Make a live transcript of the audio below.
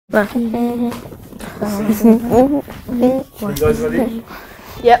You guys ready?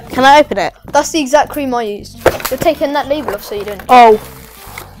 Yep. Can I open it? That's the exact cream I used. You're taking that label off so you don't Oh.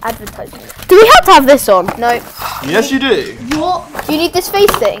 advertisement. Do we have to have this on? No. Yes, you do. What? Do you need this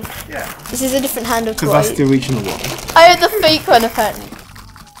face thing? Yeah. This is a different handle. Because that's the original one. I have the fake one apparently.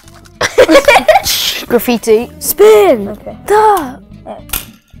 Graffiti. Spin. Okay. Duh.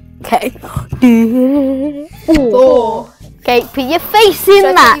 Okay. 4. Okay, put your face in Should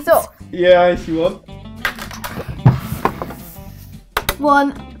I that. take these off? Yeah, if you want.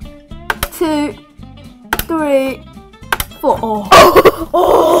 1, 2, 3, 4. Oh.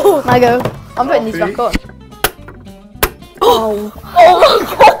 Oh. I go. I'm putting these back on. Oh. Oh my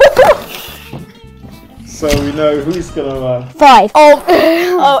god. So we know who's gonna. 5. Oh.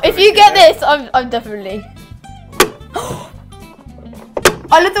 Oh. If you get this, I'm definitely.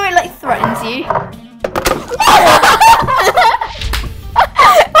 I love the way it like threatens you.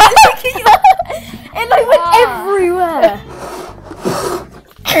 It like went everywhere.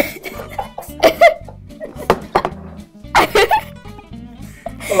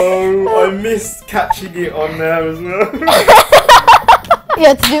 Oh, I missed catching it on there as well. You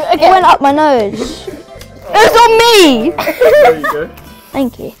have to do it again. It went up my nose. It was on me. There you go.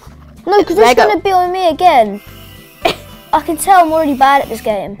 Thank you. No, because it's going to be on me again. I can tell I'm already bad at this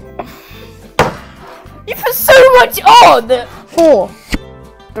game. You put so much on. 4.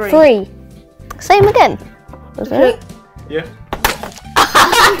 3. 3. Same again. Wasn't it? Yeah.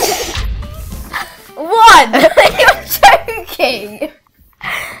 1. You're joking.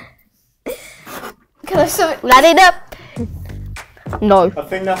 Can I sew it? Light it up. No. I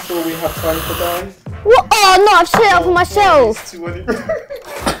think that's all we have time for, guys. What? Oh no, I've set it up for myself.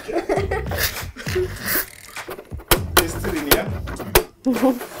 It's 2 in here.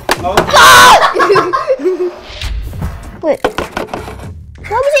 Oh. Wait.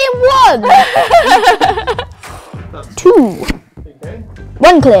 Why was it in 1? 2. Okay.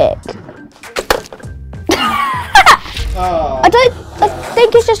 1 click. Ah. I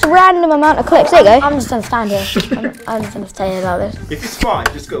think it's just a random amount of clicks. There you go. I'm just gonna stand here. I'm just gonna tell you about this. If it's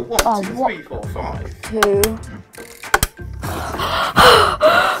 5, just go 1, 2, 3, 4, 5. 2.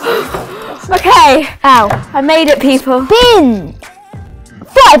 Okay. Ow. I made it, people. Bin.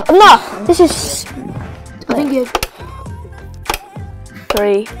 5. No. This is. I think you.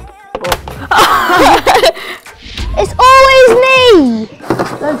 3. 4. It's always me.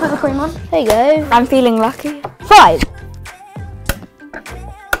 Don't put the cream on. There you go. I'm feeling lucky. 5.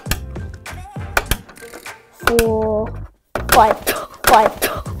 4. 5.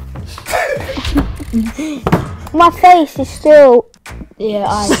 5. My face is still. Yeah,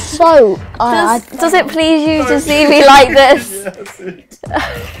 I'm so. Does it please you to see me like this? Yes.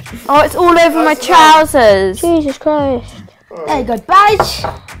 Oh, it's all over my trousers. Jesus Christ. There you go, badge.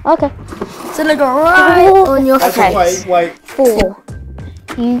 Okay. So look right on your Okay, face. wait. 4.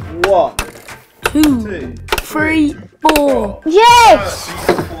 1, 2, 2, 3, 4. Yes.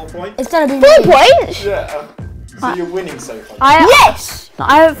 4 points. It's gonna be 4 points. Yeah. So you're winning so far. Yes.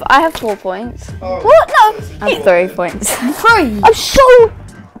 I have 4 points. Oh. What? No. I have 3 points. 3. I'm so.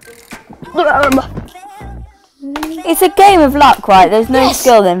 It's a game of luck, right? There's no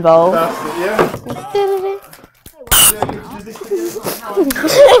skill involved. That's it, yeah.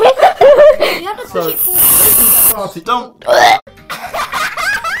 So, party, don't.